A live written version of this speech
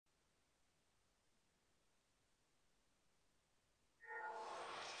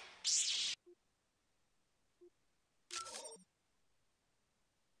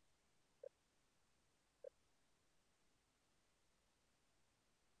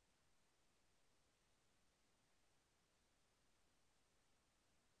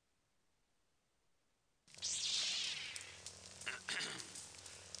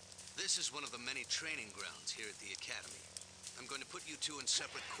This is one of the many training grounds here at the Academy. I'm going to put you two in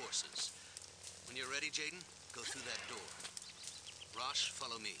separate courses. When you're ready, Jaden, go through that door. Rosh,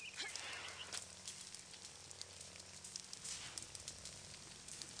 follow me.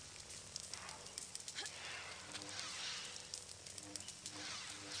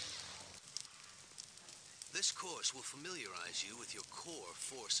 This course will familiarize you with your core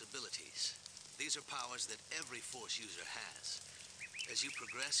Force abilities. These are powers that every Force user has. As you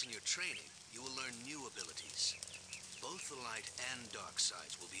progress in your training, you will learn new abilities. Both the light and dark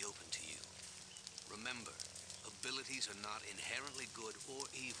sides will be open to you. Remember, abilities are not inherently good or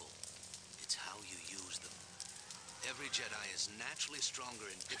evil. It's how you use them. Every Jedi is naturally stronger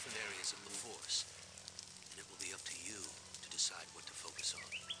in different areas of the Force, and it will be up to you to decide what to focus on.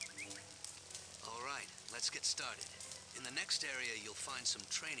 All right, let's get started. In the next area, you'll find some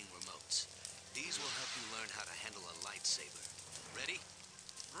training remotes. These will help you learn how to handle a lightsaber. Ready?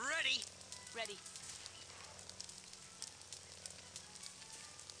 Ready! Ready.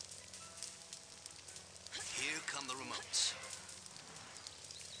 Here come the remotes.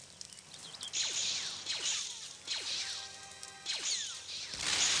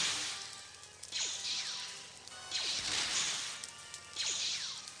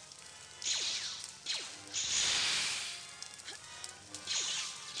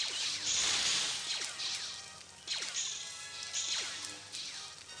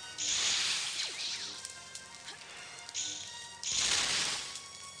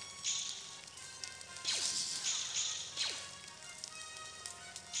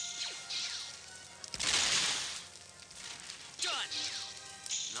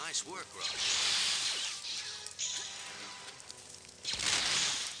 Nice work, Rosh.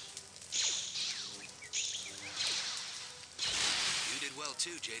 You did well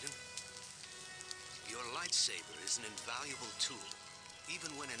too, Jaden. Your lightsaber is an invaluable tool.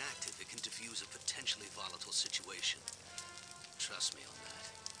 Even when inactive, it can diffuse a potentially volatile situation. Trust me on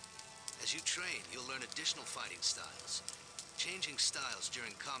that. As you train, you'll learn additional fighting styles. Changing styles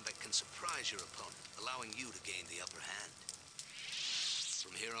during combat can surprise your opponent, allowing you to gain the upper hand.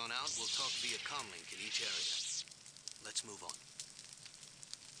 From here on out, we'll talk via comlink in each area. Let's move on.